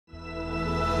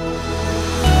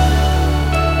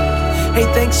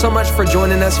Hey, thanks so much for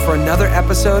joining us for another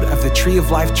episode of the Tree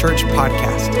of Life Church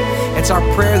podcast. It's our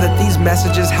prayer that these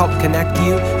messages help connect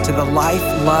you to the life,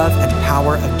 love, and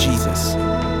power of Jesus.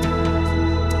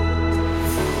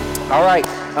 All right,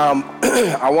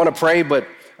 I want to pray, but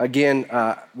again,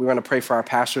 we're going to pray for our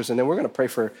pastors, and then we're going to pray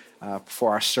for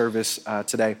our service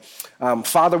today.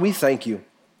 Father, we thank you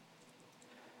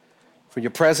for your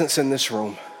presence in this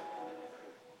room.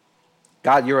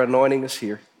 God, your anointing is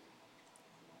here.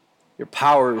 Your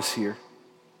power is here.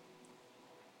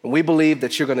 And we believe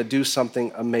that you're going to do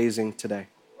something amazing today.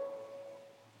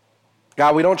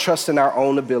 God, we don't trust in our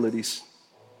own abilities,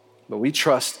 but we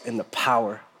trust in the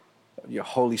power of your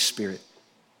Holy Spirit.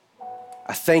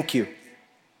 I thank you.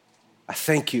 I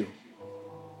thank you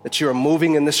that you are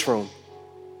moving in this room,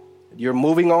 that you're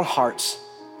moving on hearts,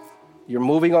 you're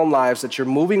moving on lives, that you're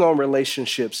moving on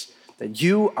relationships, that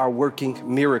you are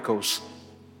working miracles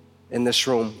in this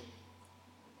room.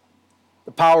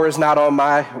 The power is not on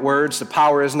my words. The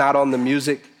power is not on the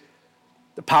music.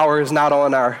 The power is not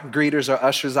on our greeters or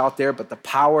ushers out there, but the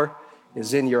power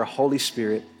is in your Holy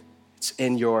Spirit. It's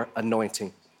in your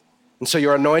anointing. And so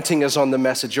your anointing is on the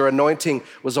message. Your anointing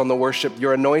was on the worship.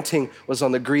 Your anointing was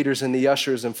on the greeters and the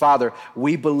ushers. And Father,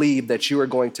 we believe that you are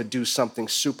going to do something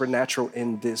supernatural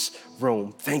in this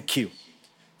room. Thank you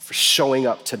for showing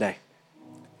up today.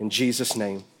 In Jesus'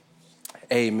 name,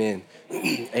 amen.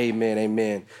 Amen,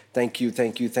 amen. Thank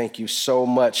you so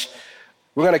much.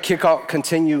 We're going to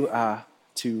continue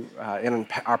in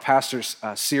our pastor's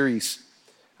series,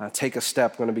 Take a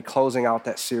Step. We're going to be closing out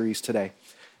that series today.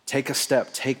 Take a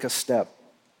step, take a step.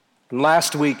 And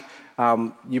last week,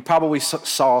 you probably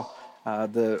saw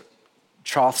the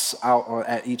troughs out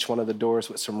at each one of the doors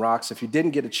with some rocks. If you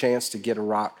didn't get a chance to get a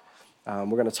rock, we're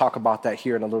going to talk about that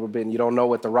here in a little bit. And you don't know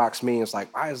what the rocks mean. It's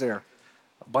like, why is there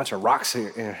a bunch of rocks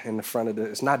here in the front of it?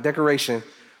 It's not decoration.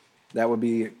 That would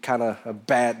be kind of a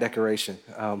bad decoration.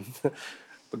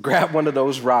 But grab one of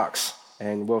those rocks,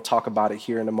 and we'll talk about it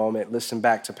here in a moment. Listen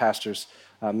back to Pastor's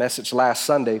message last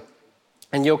Sunday,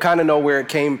 and you'll kind of know where it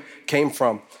came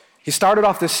from. He started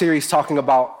off this series talking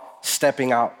about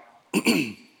stepping out.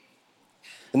 And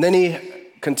then he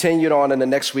continued on in the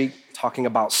next week talking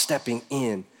about stepping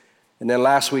in. And then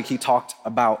last week he talked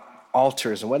about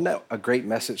altars. And wasn't that a great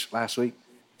message last week,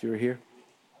 if you were here?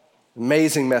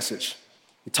 Amazing message.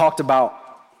 He talked about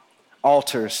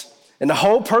altars. And the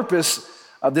whole purpose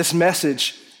of this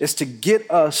message is to get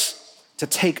us to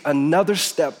take another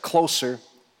step closer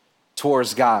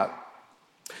towards God.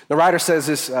 The writer says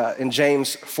this in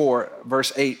James 4,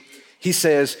 verse 8. He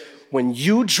says, when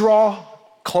you draw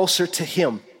closer to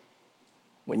him,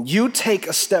 when you take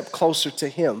a step closer to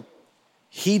him,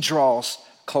 he draws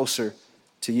closer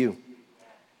to you.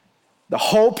 The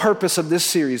whole purpose of this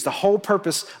series, the whole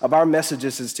purpose of our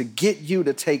messages is to get you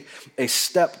to take a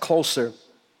step closer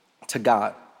to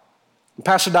God. And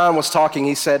Pastor Don was talking,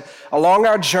 he said, along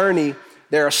our journey,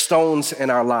 there are stones in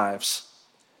our lives.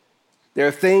 There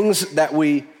are things that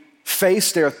we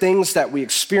face, there are things that we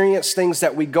experience, things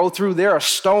that we go through. There are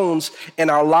stones in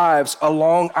our lives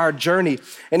along our journey.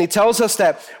 And he tells us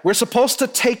that we're supposed to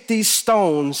take these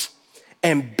stones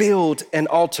and build an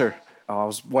altar. Oh, I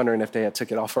was wondering if they had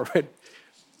took it off already.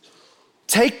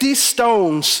 Take these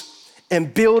stones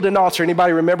and build an altar.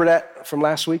 Anybody remember that from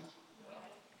last week?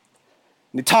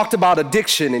 And he talked about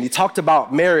addiction, and he talked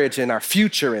about marriage and our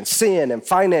future and sin and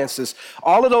finances,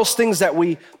 all of those things that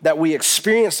we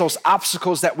experience, those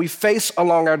obstacles that we face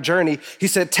along our journey. He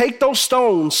said, take those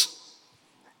stones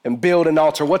and build an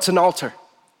altar. What's an altar?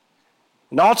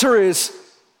 An altar is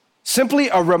simply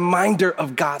a reminder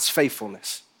of God's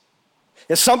faithfulness.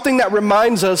 It's something that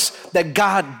reminds us that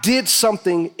God did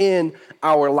something in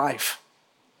our life.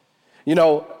 You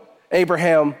know,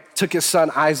 Abraham took his son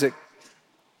Isaac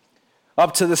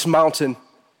up to this mountain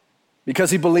because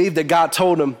he believed that God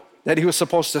told him that he was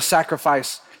supposed to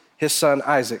sacrifice his son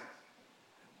Isaac.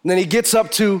 And then he gets up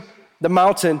to the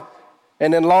mountain,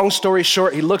 and then long story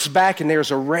short, he looks back and there's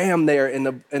a ram there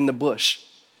in the bush.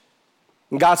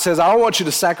 And God says, I don't want you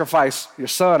to sacrifice your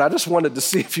son. I just wanted to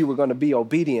see if you were going to be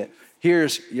obedient.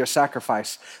 Here's your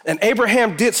sacrifice. And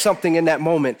Abraham did something in that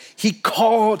moment. He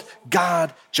called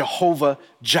God Jehovah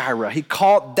Jireh. He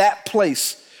called that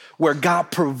place where God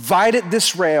provided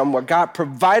this ram, where God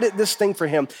provided this thing for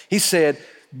him. He said,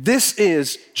 this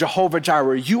is Jehovah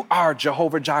Jireh. You are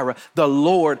Jehovah Jireh, the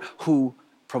Lord who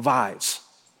provides.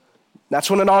 That's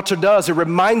what an altar does. It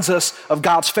reminds us of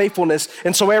God's faithfulness.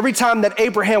 And so every time that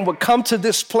Abraham would come to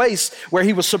this place where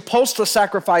he was supposed to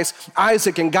sacrifice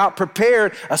Isaac and God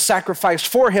prepared a sacrifice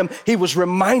for him, he was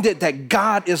reminded that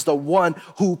God is the one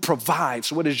who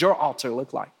provides. What does your altar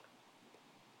look like?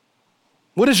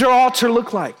 What does your altar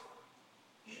look like?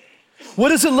 What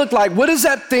does it look like? What is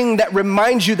that thing that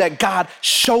reminds you that God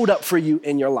showed up for you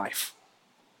in your life?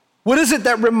 What is it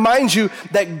that reminds you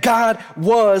that God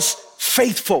was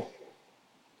faithful?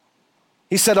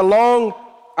 He said, along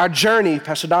our journey,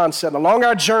 Pastor Don said, along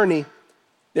our journey,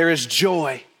 there is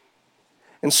joy.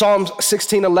 In Psalm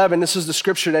 16:11, this is the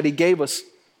scripture that he gave us.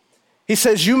 He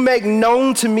says, you make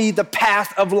known to me the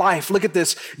path of life. Look at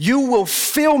this. You will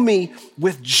fill me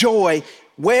with joy.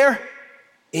 Where?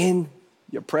 In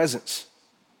your presence.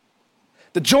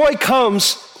 The joy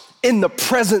comes in the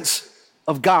presence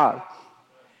of God.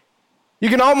 You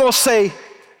can almost say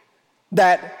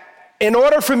that in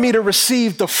order for me to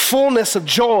receive the fullness of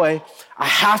joy, I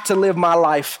have to live my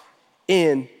life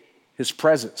in his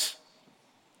presence.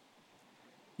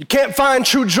 You can't find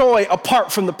true joy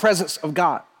apart from the presence of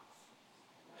God.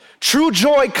 True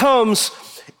joy comes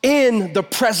in the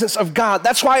presence of God.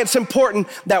 That's why it's important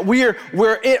that we're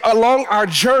along our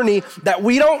journey, that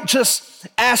we don't just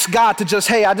ask God to just,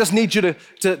 hey, I just need you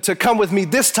to come with me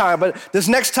this time, but this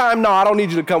next time, no, I don't need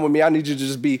you to come with me. I need you to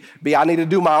just be I need to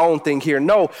do my own thing here.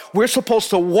 No, we're supposed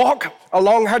to walk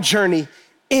along our journey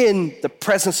in the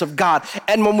presence of God.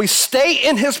 And when we stay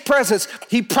in his presence,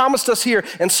 he promised us here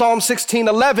in Psalm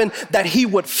 16:11 that he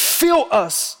would fill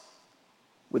us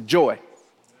with joy.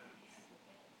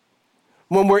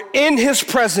 When we're in his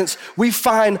presence, we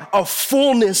find a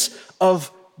fullness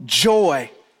of joy.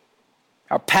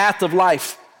 Our path of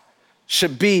life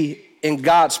should be in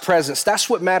God's presence. That's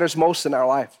what matters most in our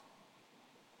life.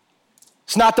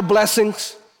 It's not the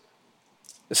blessings,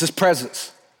 it's his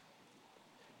presence.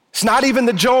 It's not even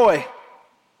the joy,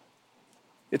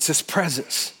 it's his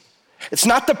presence. It's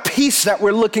not the peace that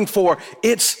we're looking for,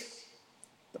 it's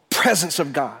the presence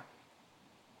of God.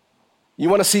 You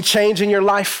want to see change in your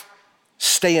life?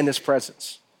 Stay in his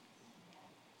presence.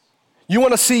 You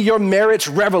want to see your marriage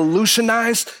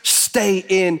revolutionized? Stay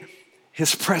in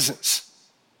his presence.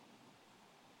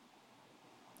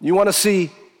 You want to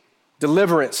see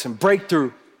deliverance and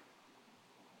breakthrough?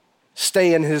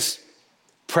 Stay in his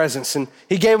presence. And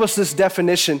he gave us this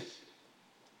definition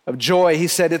of joy. He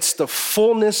said it's the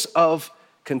fullness of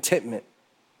contentment.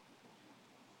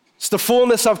 It's the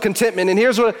fullness of contentment. And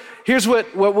here's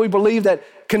what we believe, that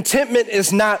contentment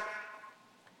is not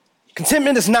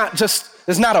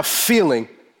a feeling.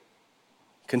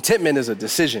 Contentment is a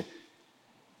decision.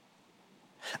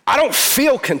 I don't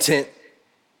feel content.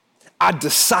 I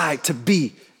decide to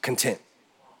be content.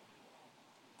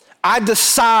 I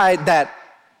decide that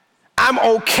I'm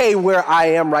okay where I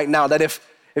am right now. That if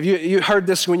you heard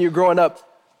this when you're growing up,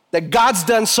 that God's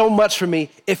done so much for me,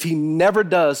 if he never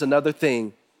does another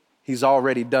thing, he's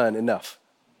already done enough.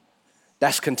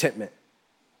 That's contentment.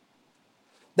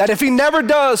 That if he never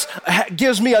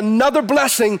gives me another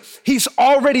blessing, he's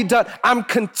already done. I'm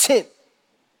content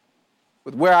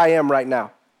with where I am right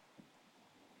now.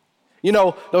 You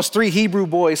know, those 3 Hebrew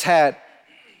boys had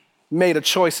made a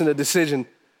choice and a decision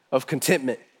of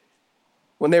contentment.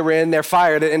 When they were in that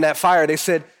fire, they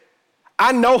said,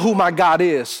 I know who my God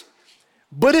is,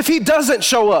 but if he doesn't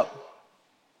show up,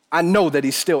 I know that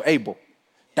he's still able.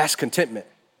 That's contentment.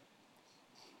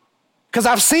 Because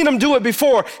I've seen him do it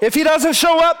before. If he doesn't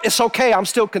show up, it's okay. I'm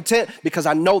still content because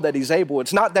I know that he's able.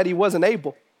 It's not that he wasn't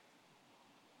able.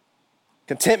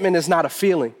 Contentment is not a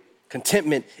feeling.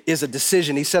 Contentment is a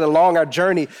decision. He said, along our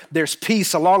journey, there's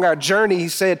peace. Along our journey, he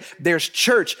said, there's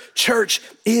church. Church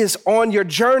is on your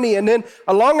journey. And then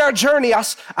along our journey,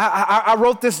 I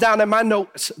wrote this down in my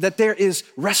notes, that there is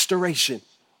restoration.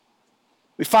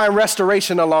 We find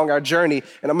restoration along our journey,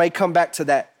 and I may come back to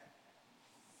that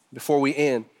before we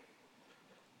end.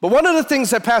 But one of the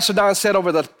things that Pastor Don said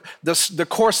over the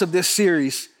course of this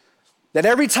series, that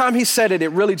every time he said it, it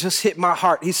really just hit my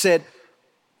heart. He said,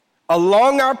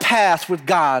 along our path with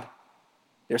God,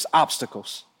 there's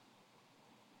obstacles.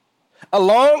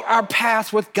 Along our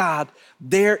path with God,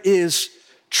 there is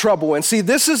trouble. And see,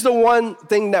 this is the one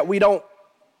thing that we don't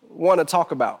want to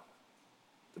talk about.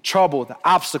 The trouble, the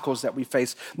obstacles that we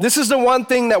face. This is the one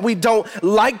thing that we don't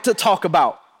like to talk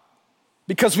about,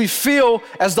 because we feel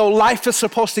as though life is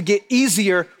supposed to get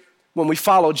easier when we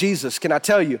follow Jesus. Can I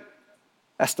tell you,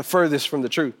 that's the furthest from the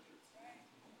truth.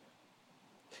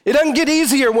 It doesn't get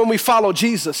easier when we follow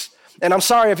Jesus. And I'm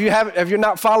sorry if you're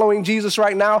not following Jesus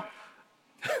right now.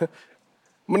 I'm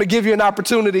gonna give you an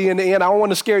opportunity in the end. I don't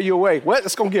want to scare you away. What?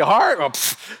 It's gonna get hard? Oh,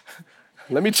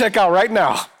 let me check out right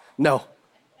now. No.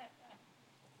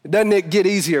 It doesn't get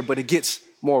easier, but it gets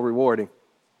more rewarding.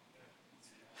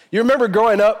 You remember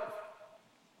growing up,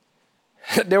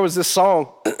 there was this song.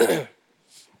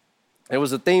 It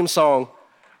was a theme song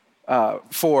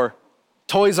for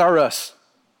Toys R Us.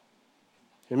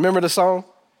 Remember the song? It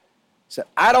said,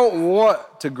 I don't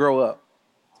want to grow up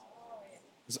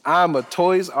because I'm a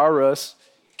Toys R Us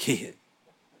kid.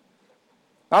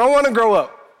 I don't want to grow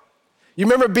up. You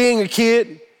remember being a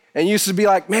kid and you used to be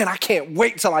like, man, I can't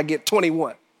wait till I get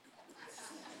 21.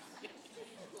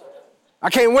 I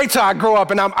can't wait till I grow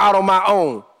up and I'm out on my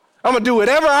own. I'm going to do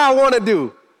whatever I want to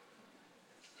do.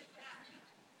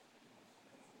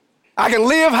 I can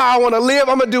live how I want to live.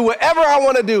 I'm going to do whatever I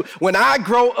want to do when I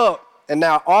grow up. And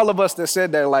now all of us that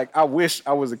said that, like, I wish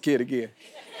I was a kid again.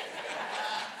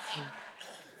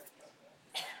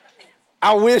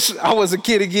 I wish I was a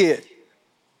kid again.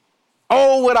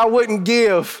 Oh, what I wouldn't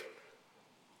give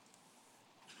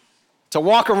to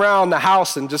walk around the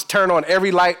house and just turn on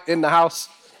every light in the house.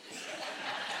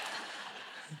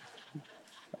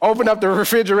 Open up the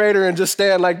refrigerator and just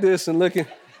stand like this and looking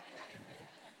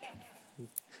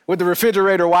with the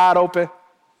refrigerator wide open.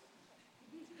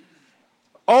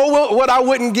 Oh, what I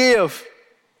wouldn't give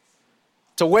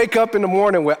to wake up in the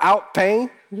morning without pain.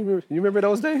 You remember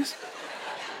those days?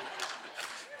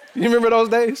 You remember those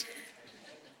days?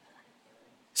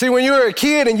 See, when you were a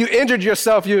kid and you injured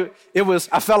yourself,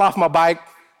 I fell off my bike,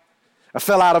 I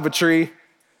fell out of a tree,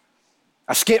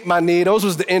 I skinned my knee. Those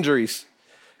was the injuries.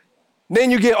 Then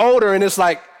you get older and it's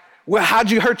like, well, how'd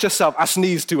you hurt yourself? I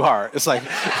sneezed too hard. It's like,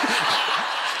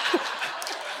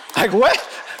 like what?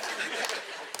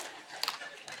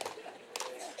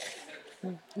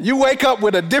 You wake up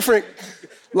with a different,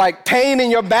 like, pain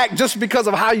in your back just because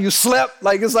of how you slept.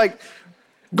 Like, it's like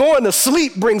going to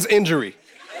sleep brings injury.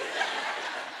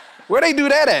 Where they do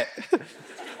that at?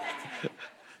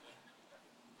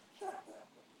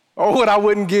 Oh, what I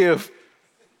wouldn't give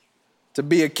to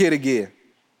be a kid again.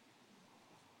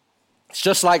 It's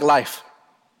just like life.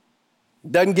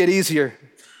 It doesn't get easier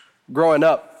growing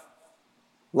up.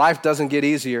 Life doesn't get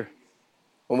easier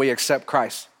when we accept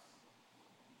Christ.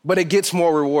 But it gets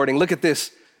more rewarding. Look at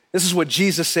this. This is what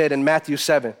Jesus said in Matthew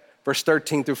 7, verse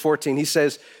 13 through 14. He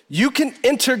says, you can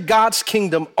enter God's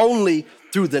kingdom only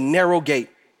through the narrow gate.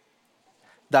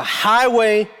 The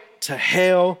highway to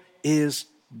hell is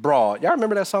broad. Y'all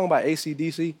remember that song by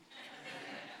AC/DC?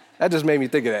 That just made me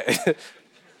think of that.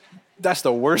 That's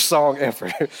the worst song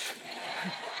ever.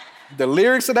 The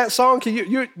lyrics of that song,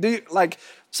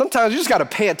 sometimes you just got to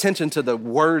pay attention to the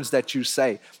words that you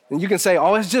say. And you can say,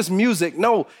 oh, it's just music.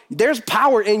 No, there's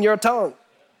power in your tongue.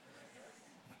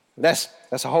 That's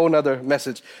a whole nother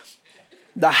message.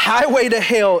 The highway to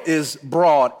hell is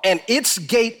broad, and its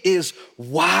gate is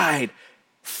wide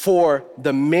for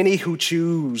the many who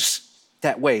choose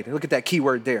that way. Look at that key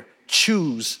word there,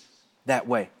 choose that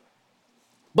way.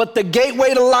 But the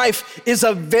gateway to life is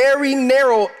a very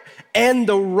narrow, and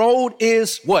the road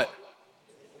is what?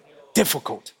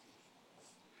 Difficult.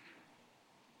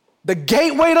 The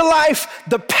gateway to life,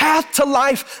 the path to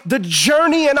life, the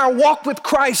journey in our walk with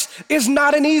Christ is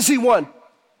not an easy one.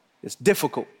 It's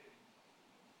difficult.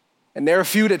 And there are a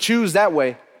few that choose that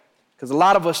way because a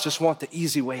lot of us just want the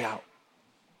easy way out.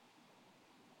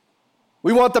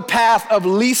 We want the path of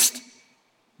least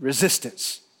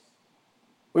resistance.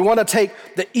 We want to take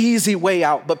the easy way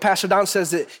out. But Pastor Don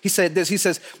says that he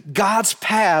says, God's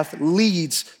path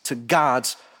leads to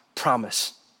God's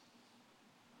promise.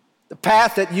 The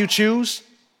path that you choose,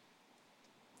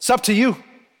 it's up to you.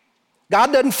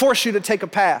 God doesn't force you to take a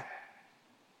path.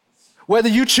 Whether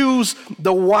you choose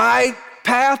the wide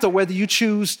path or whether you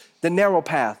choose the narrow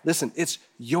path, listen, it's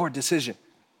your decision.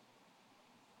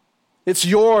 It's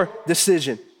your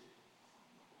decision.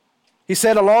 He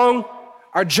said, along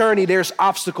our journey, there's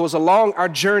obstacles. Along our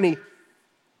journey,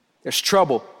 there's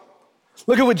trouble.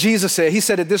 Look at what Jesus said. He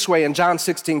said it this way in John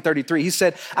 16:33. He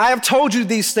said, I have told you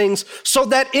these things so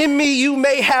that in me you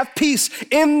may have peace.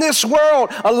 In this world,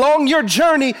 along your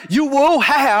journey, you will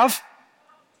have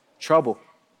trouble.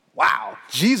 Wow,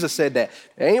 Jesus said that.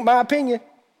 It ain't my opinion.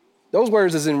 Those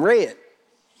words is in red.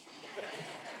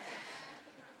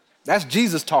 That's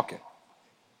Jesus talking.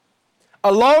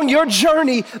 Along your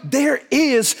journey, there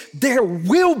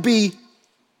will be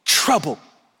trouble.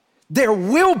 There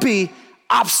will be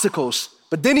obstacles.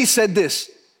 But then he said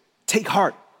this, take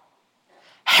heart,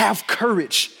 have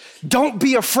courage. Don't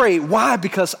be afraid. Why?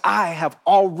 Because I have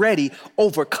already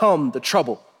overcome the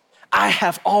trouble. I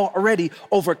have already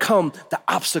overcome the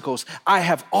obstacles. I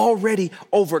have already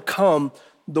overcome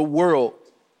the world.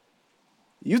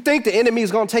 You think the enemy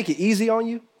is going to take it easy on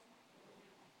you?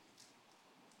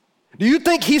 Do you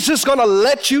think he's just going to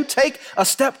let you take a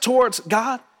step towards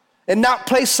God and not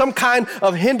place some kind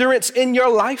of hindrance in your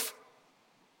life?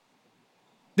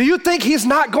 Do you think he's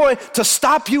not going to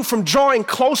stop you from drawing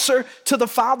closer to the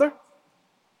Father?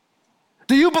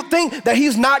 Do you think that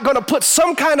he's not going to put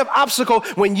some kind of obstacle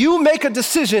when you make a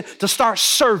decision to start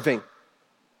serving?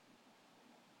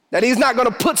 That he's not going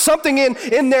to put something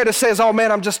in there that says, oh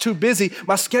man, I'm just too busy.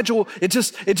 My schedule, it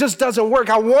just doesn't work.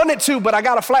 I wanted to, but I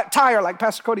got a flat tire, like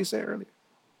Pastor Cody said earlier.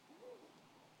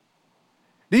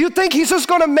 Do you think he's just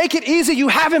going to make it easy? You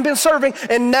haven't been serving,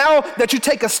 and now that you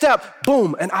take a step,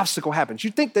 boom, an obstacle happens.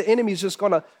 You think the enemy's just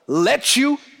going to let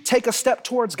you take a step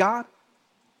towards God?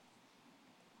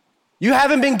 You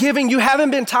haven't been giving, you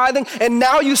haven't been tithing, and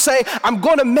now you say, I'm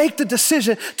going to make the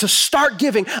decision to start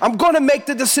giving. I'm going to make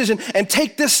the decision and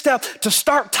take this step to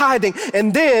start tithing,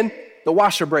 and then the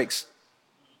washer breaks.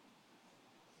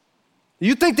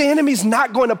 You think the enemy's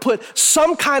not going to put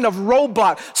some kind of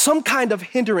roadblock, some kind of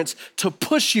hindrance to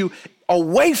push you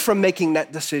away from making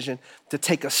that decision to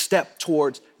take a step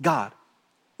towards God?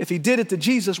 If he did it to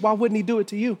Jesus, why wouldn't he do it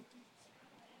to you?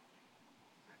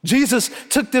 Jesus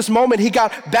took this moment, he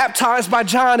got baptized by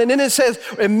John, and then it says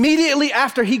immediately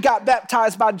after he got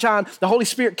baptized by John, the Holy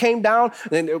Spirit came down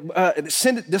and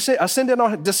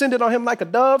descended on him like a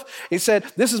dove. He said,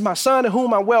 this is my son in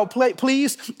whom I'm well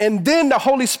pleased. And then the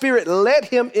Holy Spirit led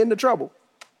him into trouble.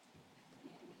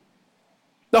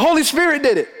 The Holy Spirit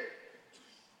did it.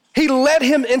 He led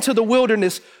him into the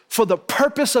wilderness for the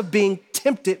purpose of being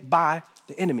tempted by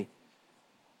the enemy.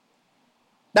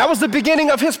 That was the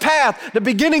beginning of his path, the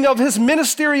beginning of his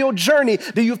ministerial journey.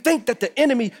 Do you think that the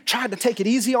enemy tried to take it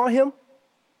easy on him?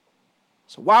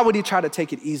 So why would he try to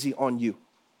take it easy on you?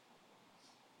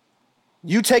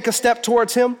 You take a step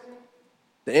towards him,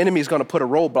 the enemy is going to put a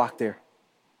roadblock there.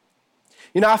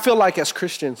 You know, I feel like as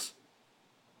Christians,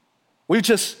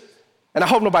 and I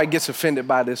hope nobody gets offended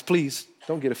by this. Please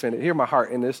don't get offended. Hear my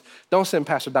heart in this. Don't send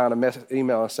Pastor Don an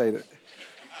email and say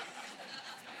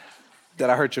that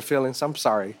I hurt your feelings. I'm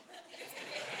sorry.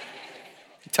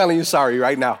 I'm telling you sorry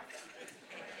right now.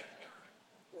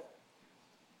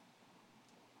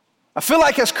 I feel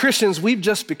like as Christians, we've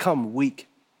just become weak.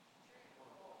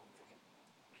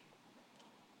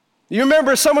 You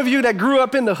remember some of you that grew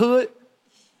up in the hood?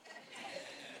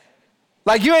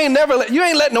 Like you ain't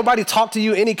let nobody talk to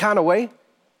you any kind of way.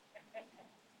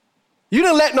 You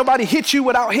didn't let nobody hit you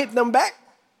without hitting them back.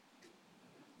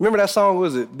 Remember that song,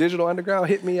 was it Digital Underground?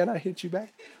 Hit me and I hit you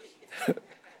back.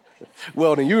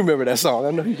 Well, then you remember that song. I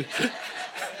know you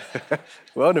do.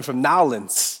 Well, then from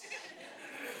Nowlands.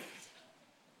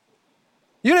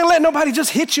 You didn't let nobody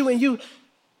just hit you and you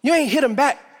ain't hit them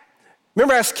back.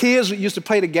 Remember as kids, we used to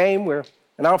play the game where,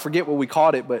 and I don't forget what we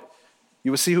called it, but you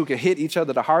would see who could hit each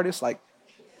other the hardest. Like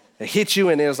they hit you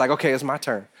and it was like, okay, it's my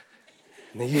turn.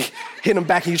 And then you hit them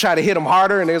back and you try to hit them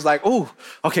harder and it was like, ooh,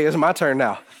 okay, it's my turn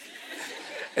now.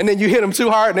 And then you hit them too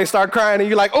hard and they start crying and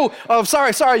you're like, oh,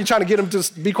 sorry. You're trying to get them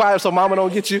to be quiet so mama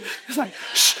don't get you. It's like,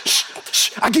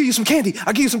 shh, I'll give you some candy.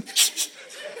 I'll give you some, shh.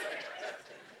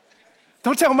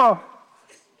 Don't tell mom.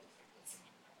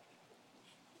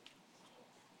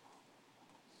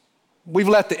 We've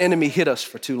let the enemy hit us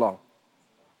for too long.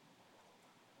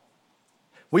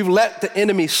 We've let the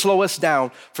enemy slow us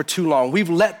down for too long. We've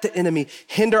let the enemy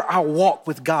hinder our walk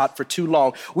with God for too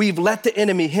long. We've let the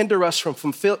enemy hinder us from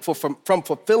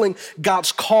fulfilling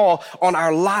God's call on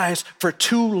our lives for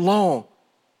too long.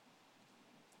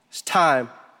 It's time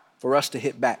for us to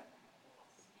hit back.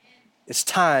 It's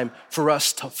time for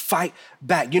us to fight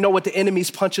back. You know what the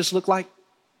enemy's punches look like?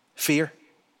 Fear.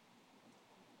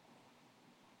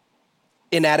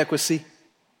 Inadequacy.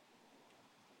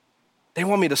 They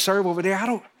want me to serve over there.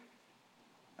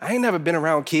 I ain't never been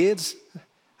around kids.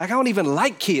 Like, I don't even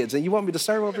like kids, and you want me to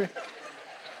serve over here?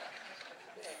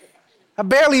 I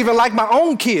barely even like my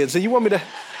own kids, and you want me to?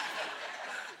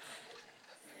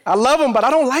 I love them, but I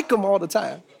don't like them all the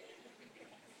time.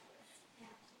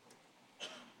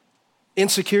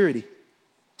 Insecurity.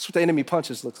 That's what the enemy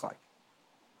punches looks like.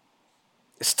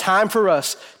 It's time for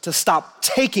us to stop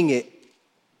taking it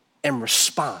and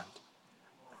respond.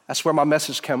 That's where my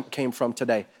message came from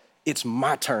today. It's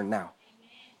my turn now.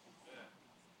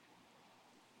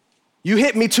 You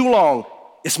hit me too long.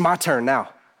 It's my turn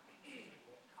now.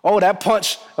 Oh, that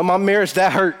punch on my marriage,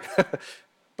 that hurt.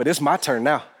 But it's my turn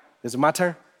now. Is it my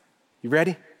turn? You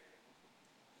ready?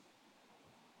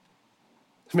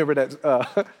 Remember that?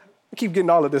 I keep getting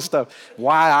all of this stuff.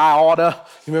 Why I oughta.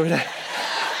 You remember that?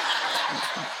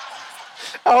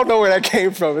 I don't know where that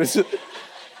came from.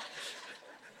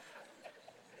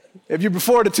 If you're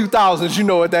before the 2000s, you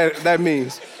know what that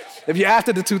means. If you're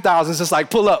after the 2000s, it's like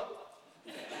pull up.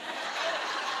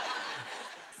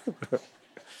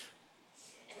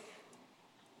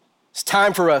 It's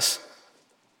time for us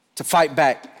to fight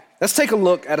back. Let's take a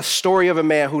look at a story of a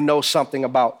man who knows something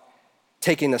about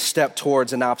taking a step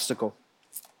towards an obstacle.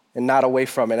 and not away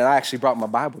from it. And I actually brought my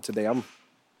Bible today. I'm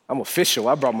official.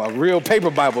 I brought my real paper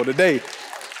Bible today.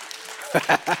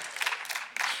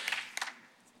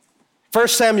 1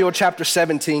 Samuel chapter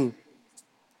 17.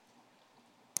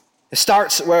 It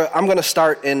starts where I'm going to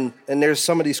start, and there's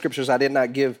some of these scriptures I did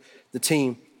not give the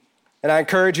team. And I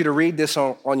encourage you to read this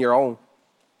on your own.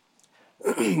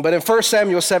 But in 1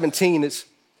 Samuel 17, it's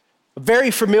a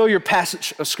very familiar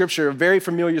passage of scripture, a very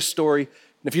familiar story.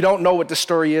 And if you don't know what the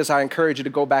story is, I encourage you to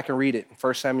go back and read it in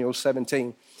 1 Samuel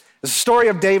 17. It's the story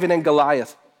of David and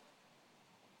Goliath.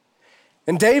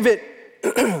 And David,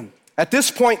 at this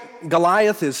point,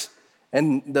 Goliath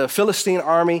and the Philistine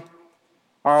army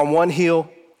are on one hill.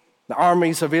 The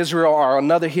armies of Israel are on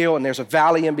another hill, and there's a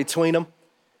valley in between them.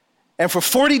 And for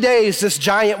 40 days, this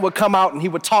giant would come out and he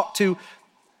would talk to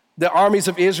the armies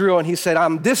of Israel, and he said,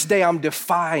 this day I'm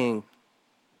defying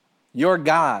your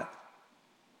God.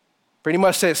 Pretty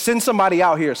much said, send somebody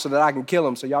out here so that I can kill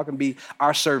him so y'all can be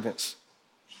our servants.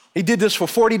 He did this for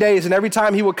 40 days, and every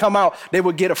time he would come out, they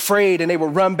would get afraid and they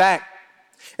would run back.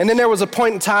 And then there was a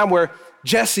point in time where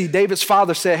Jesse, David's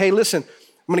father, said, hey, listen,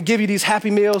 I'm gonna give you these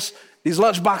Happy Meals, these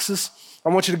lunch boxes. I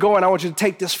want you to go and I want you to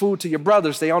take this food to your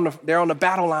brothers. They're on the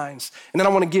battle lines. And then I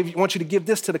want you to give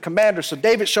this to the commander. So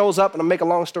David shows up, and I'll make a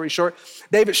long story short.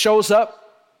 David shows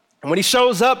up, and when he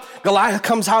shows up, Goliath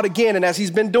comes out again. And as he's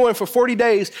been doing for 40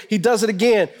 days, he does it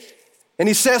again. And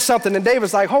he says something, and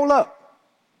David's like, hold up.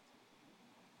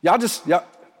 Did y'all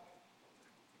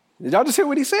just hear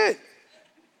what he said?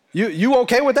 You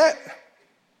okay with that?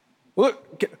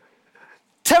 Look,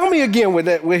 tell me again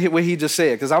what he just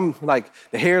said, because I'm like,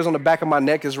 the hairs on the back of my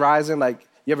neck is rising. Like,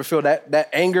 you ever feel that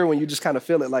anger when you just kind of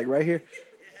feel it like right here?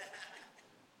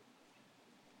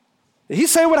 Did he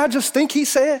say what I just think he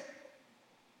said?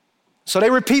 So they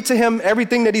repeat to him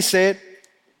everything that he said.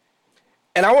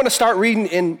 And I want to start reading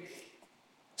in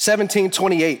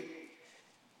 17:28.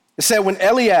 It said, when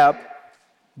Eliab,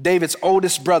 David's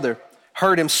oldest brother,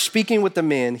 heard him speaking with the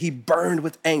men, he burned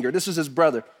with anger. This is his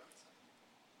brother.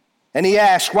 And he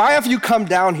asked, why have you come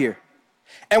down here?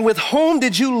 And with whom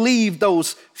did you leave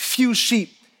those few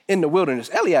sheep in the wilderness?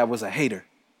 Eliab was a hater.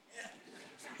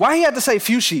 Why he had to say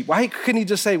few sheep? Why couldn't he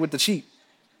just say with the sheep?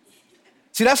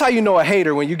 See, that's how you know a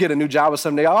hater when you get a new job or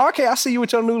something. Oh, okay, I see you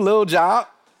with your new little job.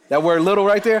 That word little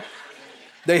right there.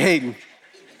 They hating.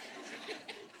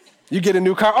 You get a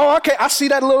new car. Oh, okay, I see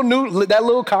that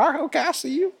little car. Okay, I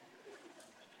see you.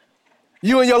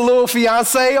 You and your little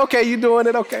fiance. Okay, you doing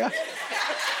it. Okay.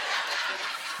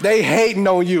 They hating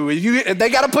on you. They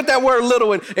got to put that word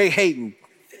little in. They hating.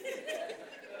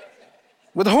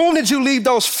 With whom did you leave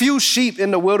those few sheep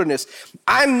in the wilderness?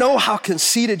 I know how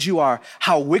conceited you are,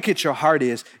 how wicked your heart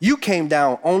is. You came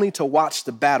down only to watch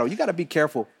the battle. You got to be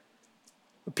careful.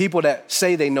 The people that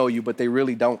say they know you, but they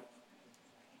really don't.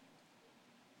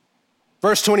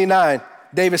 Verse 29,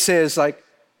 David says, like,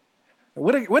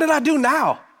 what did I do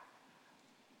now?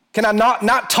 Can I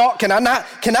not talk? Can I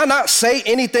not say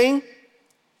anything?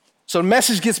 So the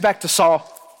message gets back to Saul.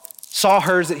 Saul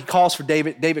hears that he calls for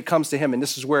David. David comes to him, and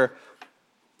this is where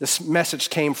this message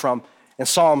came from. In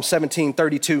Psalm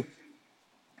 17:32,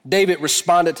 David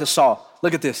responded to Saul.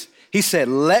 Look at this. He said,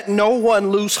 let no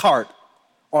one lose heart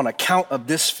on account of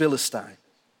this Philistine.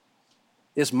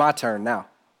 It's my turn now.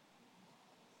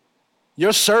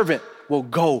 Your servant will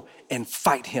go and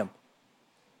fight him.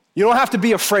 You don't have to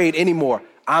be afraid anymore.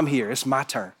 I'm here. It's my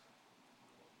turn.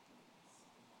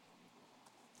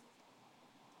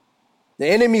 The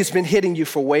enemy's been hitting you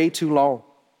for way too long.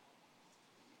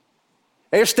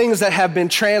 There's things that have been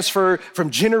transferred from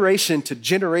generation to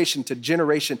generation to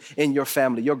generation in your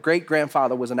family. Your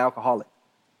great-grandfather was an alcoholic.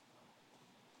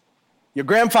 Your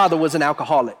grandfather was an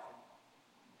alcoholic.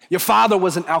 Your father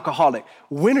was an alcoholic.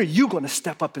 When are you going to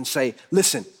step up and say,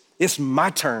 listen, it's my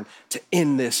turn to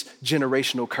end this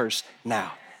generational curse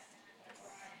now?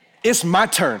 It's my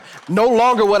turn. No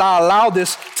longer would I allow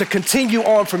this to continue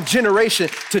on from generation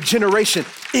to generation.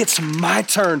 It's my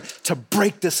turn to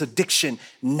break this addiction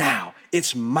now.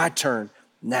 It's my turn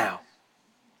now.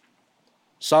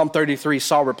 Psalm 33,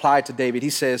 Saul replied to David. He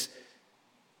says,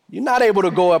 you're not able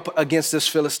to go up against this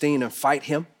Philistine and fight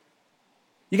him.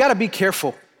 You got to be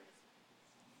careful.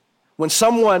 When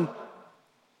someone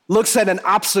looks at an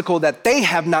obstacle that they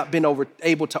have not been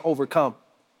able to overcome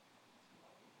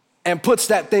and puts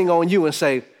that thing on you and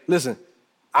say, listen,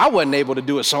 I wasn't able to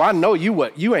do it, so I know you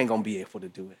ain't gonna be able to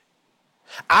do it.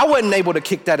 I wasn't able to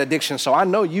kick that addiction, so I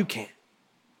know you can.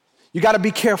 You gotta be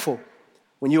careful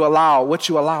when you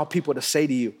allow people to say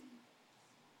to you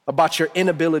about your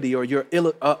inability or your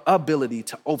ability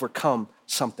to overcome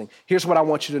something. Here's what I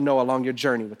want you to know along your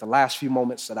journey with the last few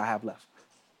moments that I have left.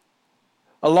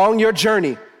 Along your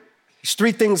journey, There's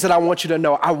three things that I want you to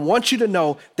know. I want you to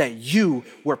know that you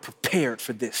were prepared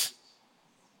for this.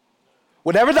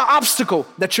 Whatever the obstacle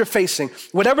that you're facing,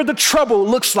 whatever the trouble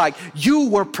looks like, you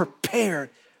were prepared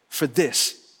for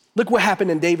this. Look what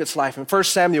happened in David's life in 1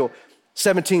 Samuel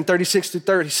 17, 36 to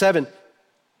 37.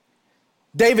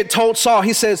 David told Saul,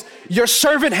 he says, your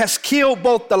servant has killed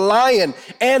both the lion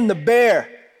and the bear.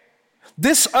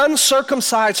 This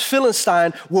uncircumcised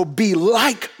Philistine will be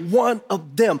like one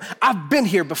of them. I've been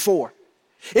here before.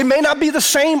 It may not be the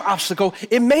same obstacle.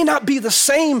 It may not be the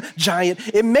same giant.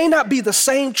 It may not be the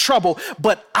same trouble,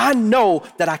 but I know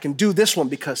that I can do this one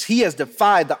because he has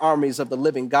defied the armies of the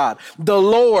living God. The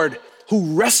Lord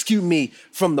who rescued me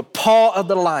from the paw of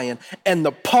the lion and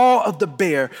the paw of the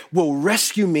bear will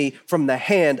rescue me from the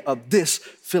hand of this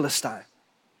Philistine.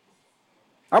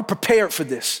 I'm prepared for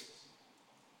this.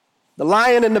 The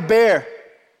lion and the bear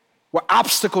were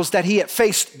obstacles that he had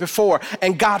faced before,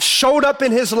 and God showed up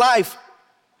in his life.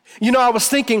 You know, I was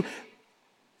thinking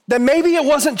that maybe it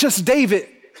wasn't just David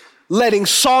letting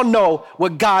Saul know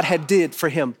what God had did for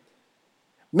him.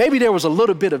 Maybe there was a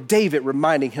little bit of David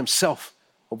reminding himself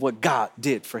of what God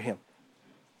did for him.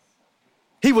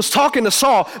 He was talking to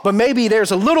Saul, but maybe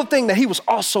there's a little thing that he was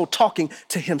also talking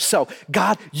to himself.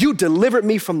 God, you delivered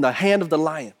me from the hand of the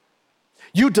lion.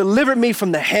 You delivered me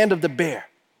from the hand of the bear.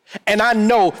 And I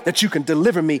know that you can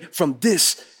deliver me from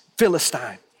this Philistine.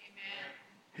 Amen.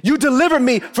 You delivered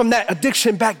me from that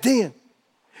addiction back then.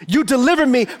 You delivered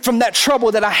me from that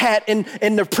trouble that I had in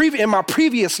my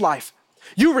previous life.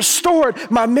 You restored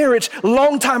my marriage a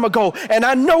long time ago. And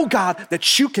I know, God,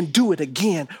 that you can do it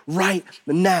again right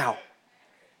now.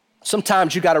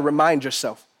 Sometimes you got to remind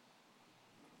yourself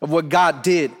of what God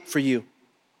did for you.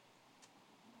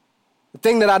 The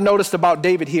thing that I noticed about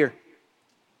David here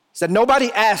is that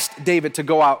nobody asked David to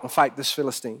go out and fight this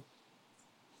Philistine.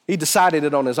 He decided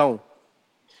it on his own.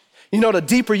 You know, the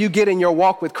deeper you get in your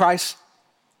walk with Christ,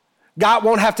 God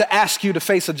won't have to ask you to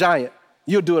face a giant.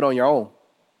 You'll do it on your own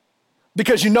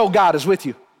because you know God is with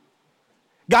you.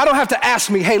 God don't have to ask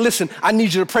me, hey, listen, I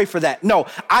need you to pray for that. No,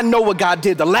 I know what God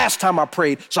did the last time I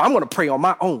prayed, so I'm going to pray on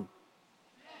my own.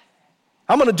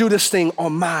 I'm going to do this thing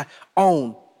on my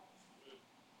own.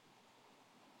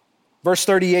 Verse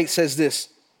 38 says this.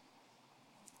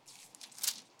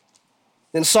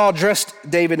 Then Saul dressed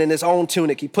David in his own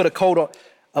tunic. He put a coat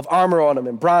of armor on him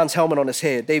and bronze helmet on his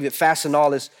head. David fastened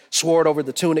all his sword over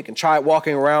the tunic and tried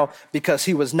walking around because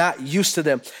he was not used to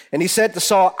them. And he said to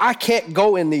Saul, I can't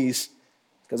go in these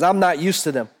because I'm not used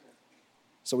to them.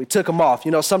 So he took them off.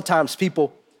 You know, sometimes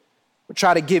people will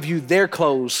try to give you their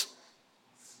clothes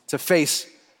to face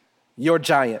your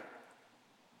giant.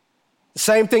 The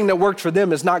same thing that worked for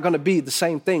them is not going to be the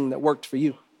same thing that worked for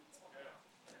you.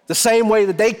 The same way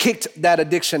that they kicked that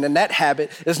addiction and that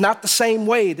habit is not the same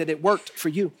way that it worked for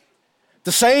you.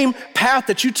 The same path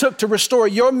that you took to restore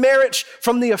your marriage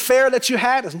from the affair that you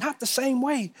had is not the same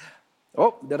way.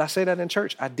 Oh, did I say that in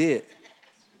church? I did.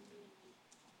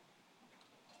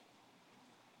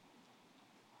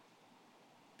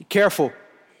 Be careful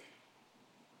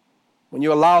when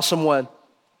you allow someone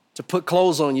to put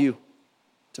clothes on you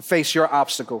to face your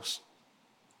obstacles.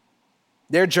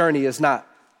 Their journey is not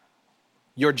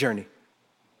your journey.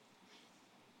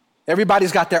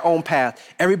 Everybody's got their own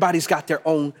path. Everybody's got their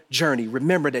own journey.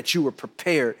 Remember that you were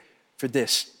prepared for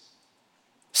this.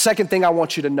 Second thing I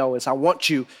want you to know is I want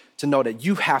you to know that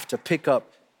you have to pick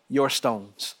up your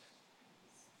stones.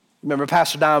 Remember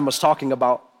Pastor Don was talking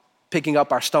about picking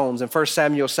up our stones in 1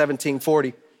 Samuel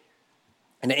 17:40.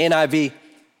 In the NIV,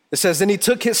 it says, then he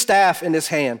took his staff in his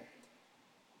hand.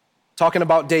 Talking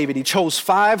about David, he chose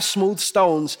 5 smooth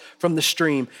stones from the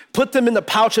stream, put them in the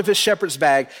pouch of his shepherd's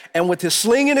bag, and with his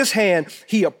sling in his hand,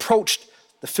 he approached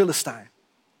the Philistine.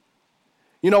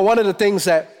 You know, one of the things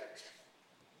that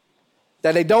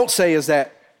they don't say is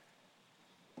that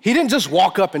he didn't just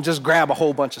walk up and just grab a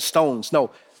whole bunch of stones.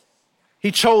 No, he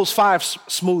chose 5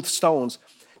 smooth stones.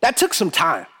 That took some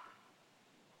time.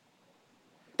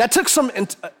 That took some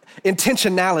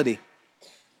intentionality.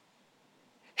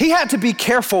 He had to be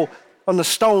careful on the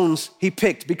stones he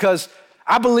picked because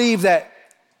I believe that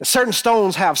certain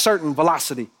stones have certain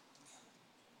velocity.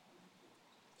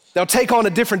 They'll take on a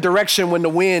different direction when the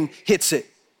wind hits it.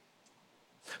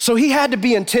 So he had to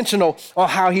be intentional on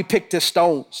how he picked his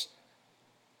stones.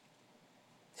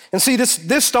 And see,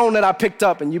 this stone that I picked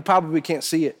up, and you probably can't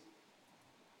see it,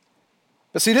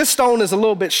 but see, this stone is a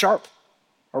little bit sharp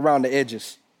around the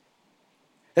edges.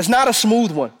 It's not a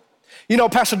smooth one. You know,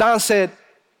 Pastor Don said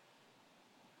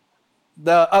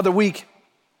the other week,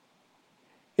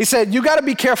 he said, you got to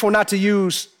be careful not to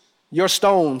use your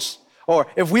stones, or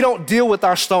if we don't deal with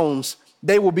our stones,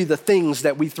 they will be the things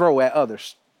that we throw at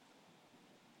others.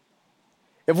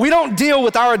 If we don't deal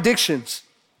with our addictions,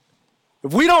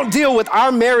 if we don't deal with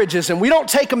our marriages and we don't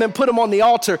take them and put them on the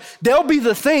altar, they'll be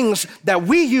the things that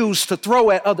we use to throw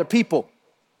at other people.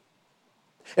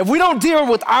 If we don't deal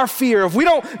with our fear, if we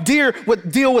don't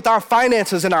deal with our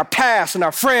finances and our past and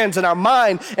our friends and our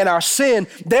mind and our sin,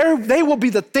 they will be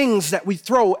the things that we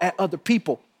throw at other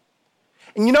people.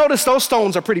 And you notice those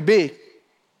stones are pretty big.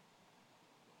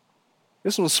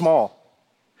 This one's small.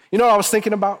 You know what I was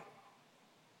thinking about?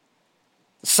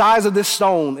 The size of this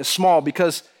stone is small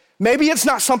because maybe it's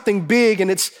not something big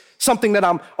and it's something that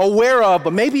I'm aware of,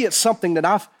 but maybe it's something that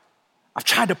I've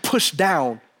tried to push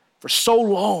down for so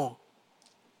long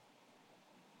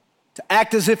to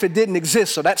act as if it didn't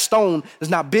exist. So that stone is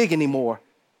not big anymore.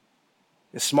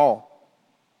 It's small.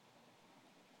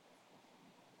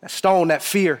 That stone, that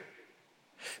fear.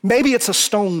 Maybe it's a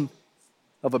stone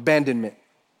of abandonment.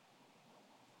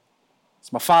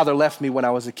 My father left me when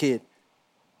I was a kid.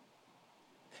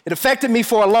 It affected me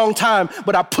for a long time,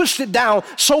 but I pushed it down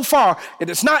so far, and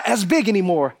it's not as big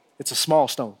anymore. It's a small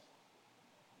stone.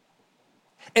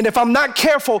 And if I'm not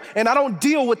careful and I don't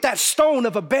deal with that stone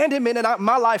of abandonment in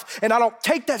my life, and I don't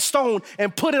take that stone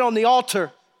and put it on the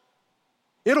altar,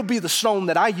 it'll be the stone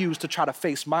that I use to try to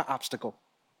face my obstacle,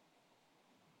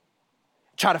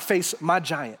 try to face my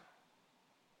giant.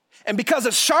 And because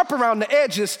it's sharp around the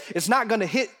edges, it's not gonna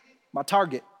hit my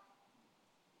target.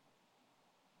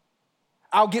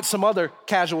 I'll get some other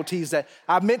casualties that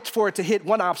I meant for it to hit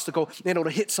one obstacle, then it'll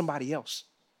hit somebody else.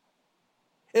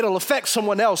 It'll affect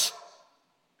someone else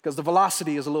because the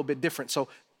velocity is a little bit different. So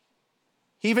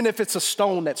even if it's a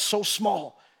stone that's so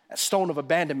small, that stone of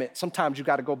abandonment, sometimes you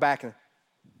got to go back and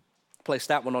place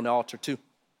that one on the altar too.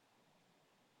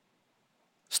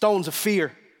 Stones of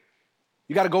fear.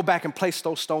 You got to go back and place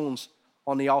those stones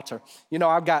on the altar. You know,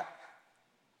 I got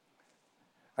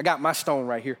my stone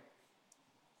right here.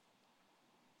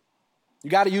 You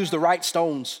got to use the right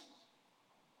stones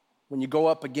when you go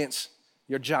up against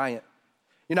your giant.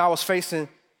 You know, I was facing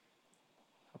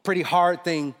a pretty hard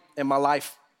thing in my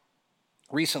life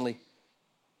recently.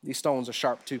 These stones are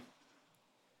sharp too.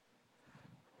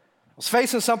 I was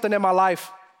facing something in my life.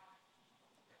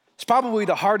 It's probably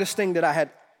the hardest thing that I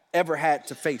had ever had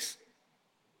to face.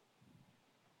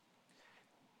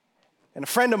 And a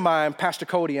friend of mine, Pastor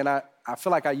Cody, and I feel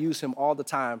like I use him all the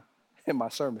time in my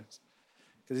sermons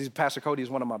because Pastor Cody is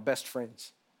one of my best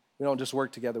friends. We don't just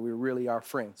work together, we really are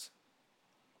friends.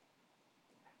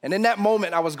 And in that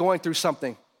moment, I was going through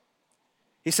something.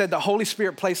 He said the Holy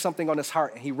Spirit placed something on his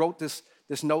heart, and he wrote this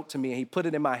note to me, and he put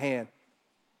it in my hand.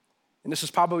 And this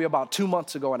was probably about 2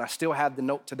 months ago, and I still have the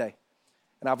note today.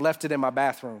 And I've left it in my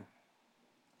bathroom.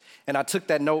 And I took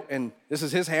that note, and this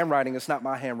is his handwriting, it's not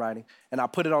my handwriting, and I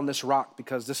put it on this rock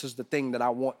because this is the thing that I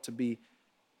want to be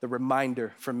the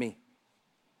reminder for me.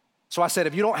 So I said,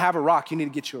 if you don't have a rock, you need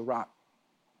to get you a rock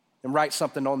and write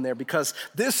something on there because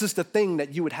this is the thing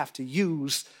that you would have to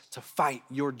use to fight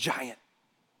your giant.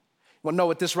 You wanna know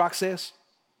what this rock says?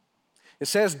 It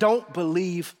says, don't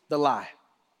believe the lie.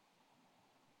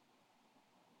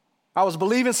 I was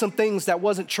believing some things that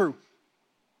wasn't true.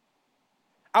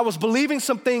 I was believing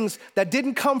some things that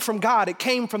didn't come from God. It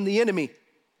came from the enemy.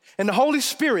 And the Holy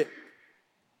Spirit,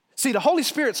 see, the Holy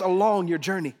Spirit's along your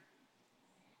journey.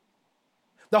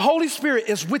 The Holy Spirit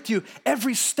is with you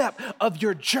every step of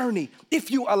your journey if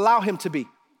you allow him to be.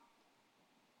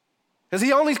 Because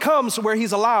he only comes where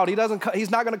he's allowed.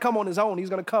 He's not going to come on his own. He's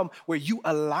going to come where you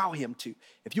allow him to.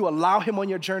 If you allow him on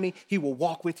your journey, he will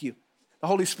walk with you. The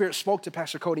Holy Spirit spoke to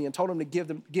Pastor Cody and told him to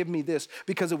give me this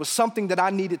because it was something that I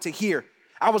needed to hear.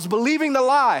 I was believing the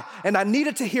lie, and I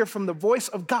needed to hear from the voice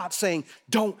of God saying,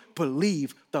 don't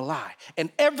believe the lie.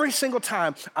 And every single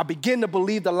time I begin to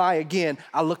believe the lie again,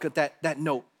 I look at that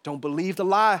note, don't believe the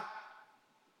lie.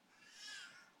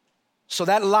 So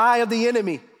that lie of the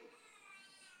enemy,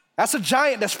 that's a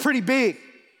giant that's pretty big.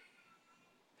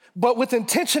 But with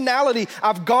intentionality,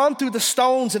 I've gone through the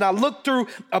stones and I looked through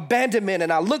abandonment and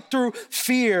I looked through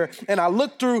fear and I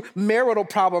looked through marital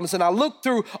problems and I looked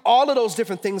through all of those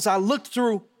different things. I looked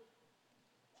through,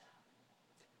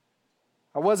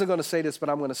 I wasn't going to say this, but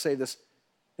I'm going to say this.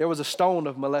 There was a stone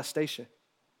of molestation.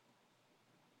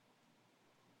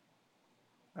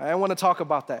 I didn't want to talk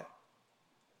about that.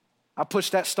 I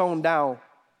pushed that stone down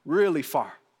really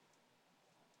far.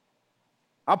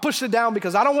 I pushed it down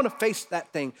because I don't want to face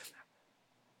that thing.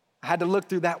 I had to look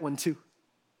through that one too.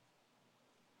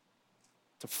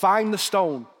 To find the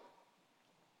stone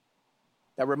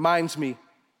that reminds me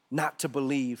not to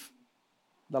believe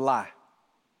the lie.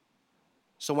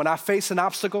 So when I face an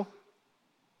obstacle,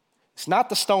 It's not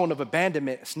the stone of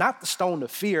abandonment. It's not the stone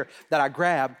of fear that I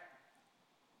grab.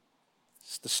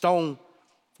 It's the stone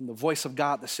from the voice of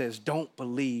God that says, don't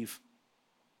believe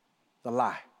the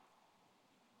lie.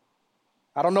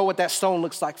 I don't know what that stone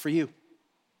looks like for you,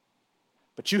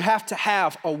 but you have to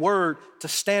have a word to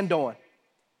stand on.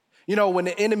 You know, when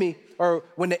the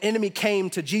enemy came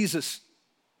to Jesus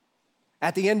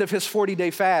at the end of his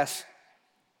 40-day fast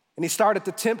and he started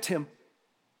to tempt him,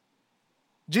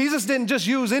 Jesus didn't just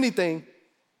use anything.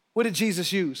 What did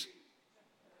Jesus use?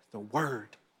 The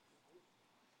word.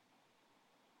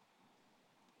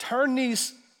 Turn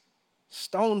these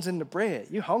stones into bread.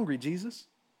 You hungry, Jesus?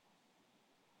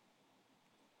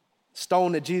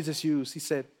 Stone that Jesus used, he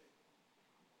said,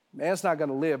 man's not going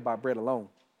to live by bread alone,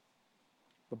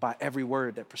 but by every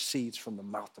word that proceeds from the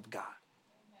mouth of God.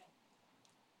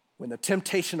 When the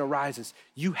temptation arises,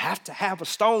 you have to have a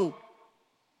stone.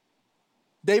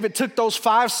 David took those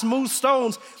 5 smooth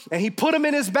stones and he put them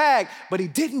in his bag, but he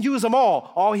didn't use them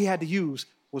all. All he had to use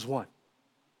was one.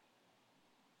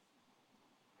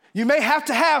 You may have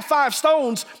to have 5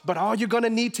 stones, but all you're going to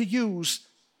need to use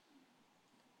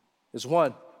is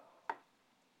one.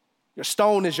 Your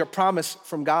stone is your promise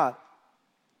from God.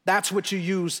 That's what you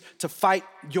use to fight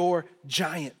your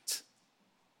giant.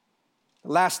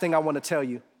 The last thing I want to tell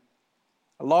you,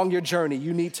 along your journey,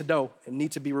 you need to know and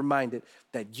need to be reminded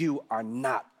that you are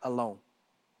not alone.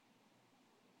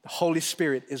 The Holy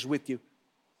Spirit is with you.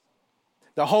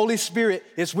 The Holy Spirit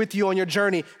is with you on your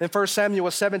journey. In 1 Samuel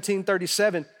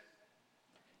 17:37,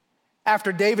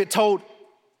 after David told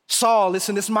Saul,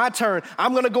 listen, it's my turn.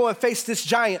 I'm going to go and face this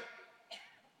giant.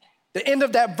 The end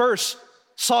of that verse,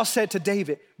 Saul said to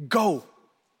David, go,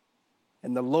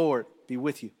 and the Lord be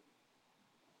with you.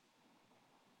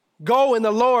 Go, and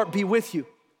the Lord be with you.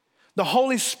 The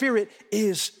Holy Spirit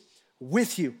is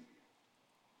with you.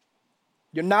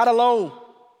 You're not alone.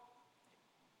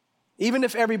 Even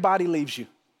if everybody leaves you,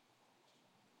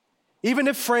 even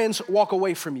if friends walk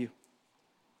away from you,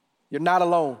 you're not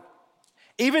alone.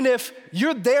 Even if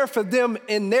you're there for them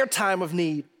in their time of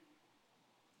need,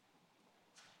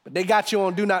 but they got you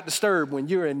on do not disturb when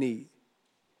you're in need,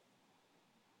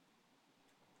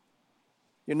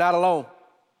 you're not alone.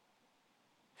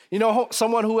 You know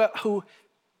someone who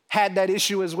had that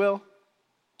issue as well?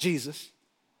 Jesus.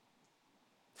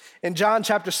 In John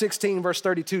chapter 16, verse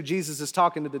 32, Jesus is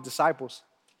talking to the disciples.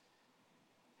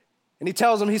 And he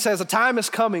tells them, he says, a time is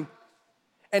coming,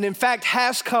 and in fact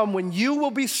has come, when you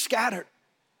will be scattered,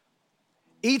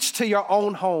 each to your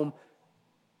own home.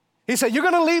 He said, you're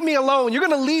gonna leave me alone. You're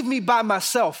gonna leave me by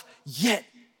myself. Yet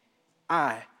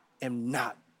I am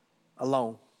not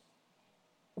alone.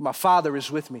 My Father is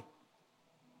with me.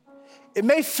 It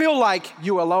may feel like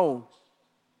you're alone,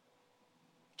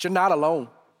 but you're not alone.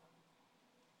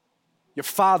 Your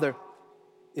Father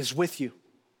is with you.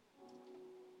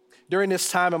 During this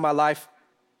time in my life,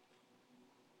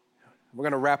 we're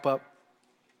going to wrap up.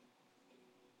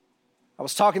 I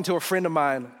was talking to a friend of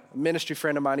mine, a ministry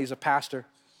friend of mine. He's a pastor,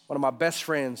 one of my best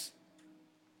friends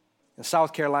in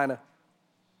South Carolina.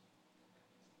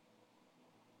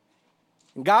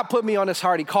 And God put me on his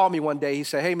heart. He called me one day. He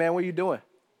said, hey, man, what are you doing?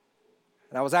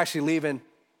 And I was actually leaving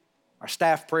our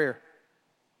staff prayer.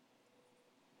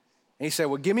 And he said,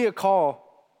 well, give me a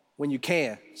call when you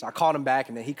can. So I called him back,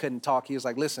 and then he couldn't talk. He was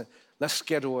like, listen, let's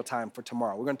schedule a time for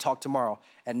tomorrow. We're going to talk tomorrow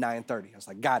at 9:30. I was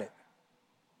like, got it.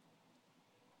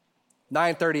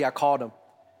 9:30, I called him.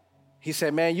 He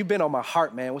said, man, you've been on my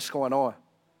heart, man. What's going on?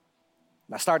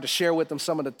 And I started to share with him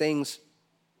some of the things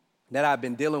that I've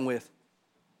been dealing with.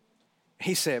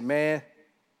 He said, man,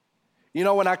 you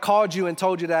know, when I called you and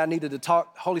told you that I needed to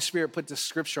talk, Holy Spirit put this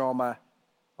scripture on my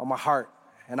heart.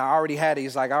 And I already had it.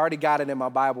 He's like, I already got it in my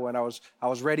Bible, and I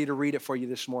was ready to read it for you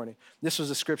this morning. This was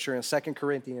a scripture in 2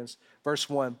 Corinthians,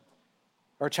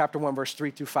 chapter 1, verse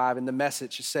 3-5. In the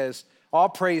Message, it says, all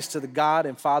praise to the God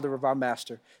and Father of our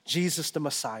Master, Jesus the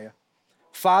Messiah,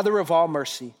 Father of all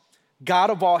mercy, God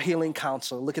of all healing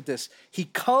counsel. Look at this. He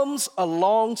comes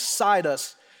alongside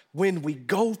us when we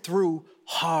go through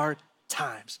hard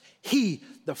times. He,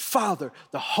 the Father,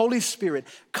 the Holy Spirit,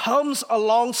 comes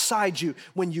alongside you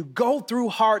when you go through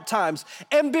hard times.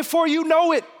 And before you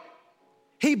know it,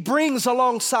 he brings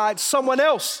alongside someone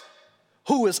else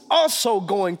who is also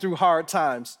going through hard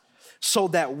times, so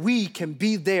that we can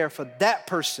be there for that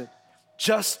person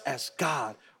just as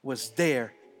God was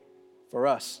there for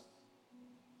us.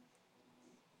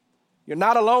 You're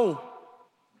not alone.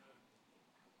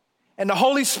 And the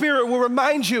Holy Spirit will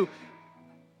remind you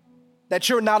that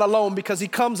you're not alone, because he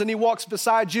comes and he walks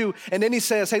beside you, and then he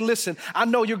says, hey, listen, I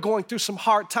know you're going through some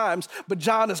hard times, but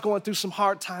John is going through some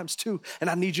hard times too, and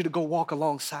I need you to go walk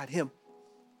alongside him.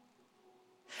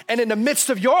 And in the midst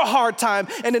of your hard time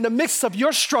and in the midst of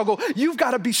your struggle, you've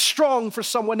got to be strong for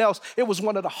someone else. It was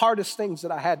one of the hardest things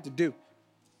that I had to do.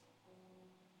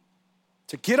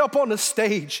 To get up on the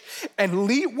stage and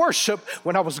lead worship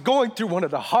when I was going through one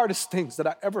of the hardest things that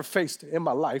I ever faced in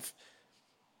my life.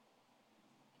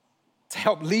 To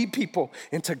help lead people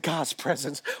into God's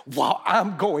presence while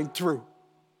I'm going through.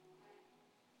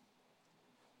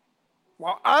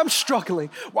 While I'm struggling,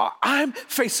 while I'm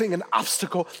facing an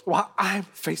obstacle, while I'm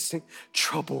facing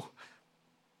trouble.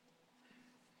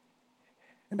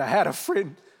 And I had a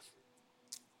friend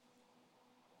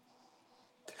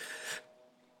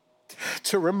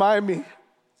to remind me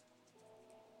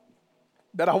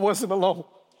that I wasn't alone.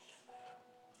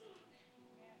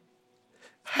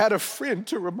 I had a friend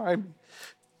to remind me.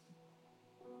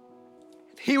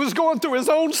 He was going through his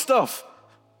own stuff,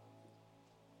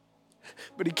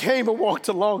 but he came and walked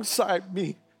alongside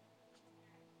me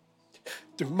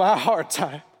through my hard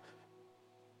time.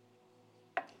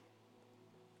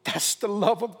 That's the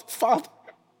love of the Father.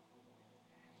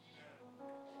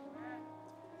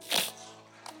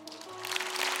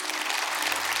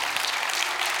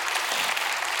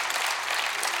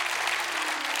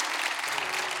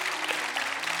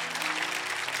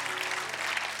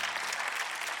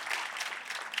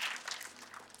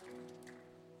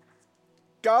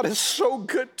 God is so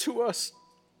good to us.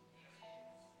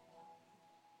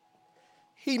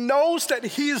 He knows that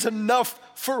He is enough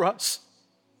for us,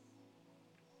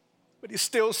 but He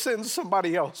still sends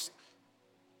somebody else.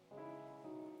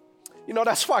 You know,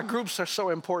 that's why groups are so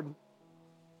important.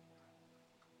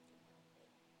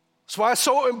 That's why it's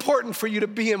so important for you to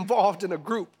be involved in a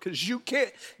group, because you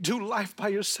can't do life by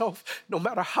yourself no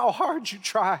matter how hard you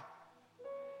try.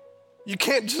 You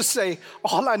can't just say,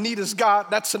 all I need is God,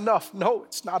 that's enough. No,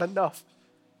 it's not enough.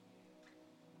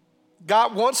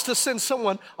 God wants to send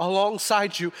someone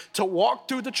alongside you to walk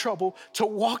through the trouble, to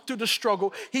walk through the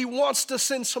struggle. He wants to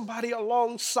send somebody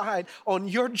alongside on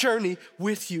your journey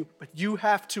with you, but you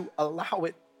have to allow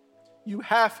it. You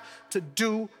have to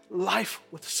do life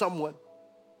with someone.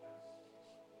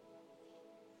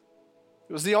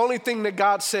 It was the only thing that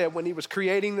God said when He was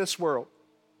creating this world.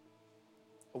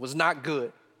 It was not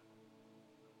good.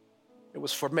 It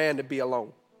was for man to be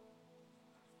alone.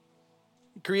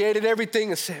 He created everything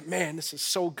and said, man, this is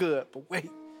so good, but wait.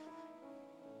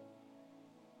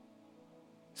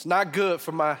 It's not good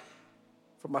for my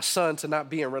son to not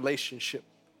be in relationship.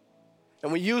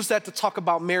 And we use that to talk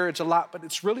about marriage a lot, but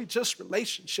it's really just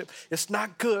relationship. It's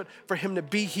not good for him to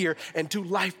be here and do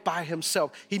life by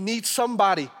himself. He needs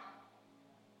somebody.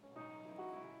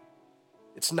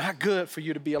 It's not good for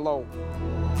you to be alone.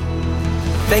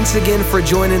 Thanks again for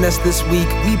joining us this week.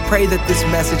 We pray that this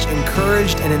message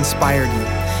encouraged and inspired you.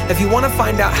 If you want to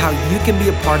find out how you can be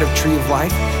a part of Tree of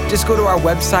Life, just go to our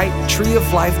website,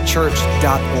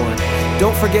 treeoflifechurch.org.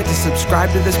 Don't forget to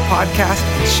subscribe to this podcast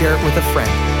and share it with a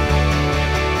friend.